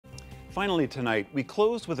Finally tonight, we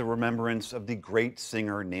close with a remembrance of the great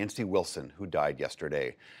singer Nancy Wilson, who died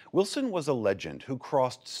yesterday. Wilson was a legend who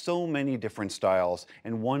crossed so many different styles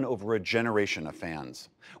and won over a generation of fans.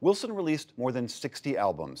 Wilson released more than 60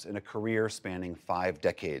 albums in a career spanning 5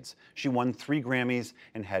 decades. She won 3 Grammys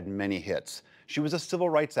and had many hits. She was a civil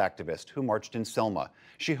rights activist who marched in Selma.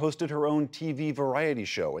 She hosted her own TV variety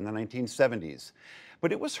show in the 1970s.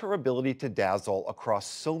 But it was her ability to dazzle across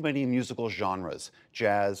so many musical genres,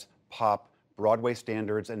 jazz, pop, Broadway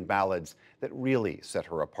standards, and ballads that really set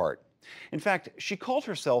her apart. In fact, she called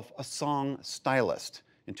herself a song stylist.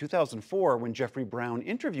 In 2004, when Jeffrey Brown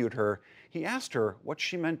interviewed her, he asked her what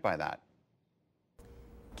she meant by that.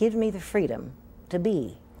 Give me the freedom to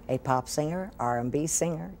be a pop singer, R&B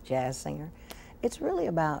singer, jazz singer. It's really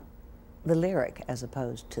about the lyric as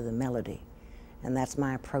opposed to the melody. And that's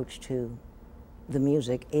my approach to the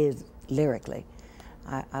music, is lyrically.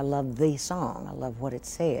 I love the song, I love what it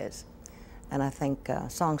says. And I think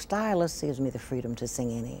song stylist gives me the freedom to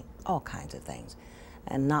sing all kinds of things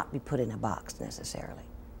and not be put in a box necessarily.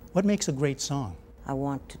 What makes a great song? I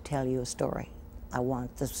want to tell you a story. I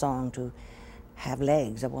want the song to have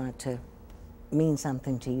legs. I want it to mean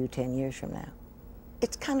something to you 10 years from now.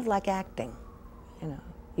 It's kind of like acting, you know.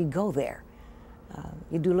 You go there.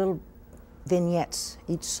 You do little vignettes.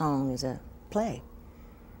 Each song is a play.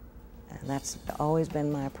 And that's always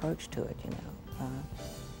been my approach to it, you know.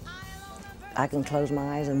 I can close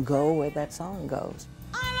my eyes and go where that song goes.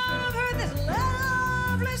 I love her, this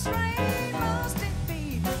lovely strain must it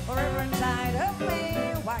be forever inside of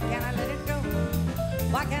me. Why can't I let it go?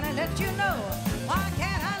 Why can't I let you know? Why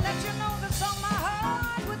can't I let you know the song my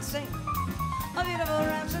heart would sing? A beautiful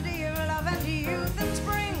rhapsody of love and youth and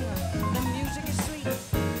spring. The music is sweet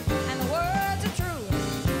and the words are true.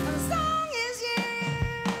 And the song is you.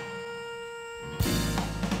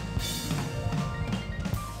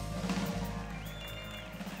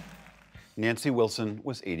 Nancy Wilson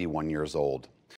was 81 years old.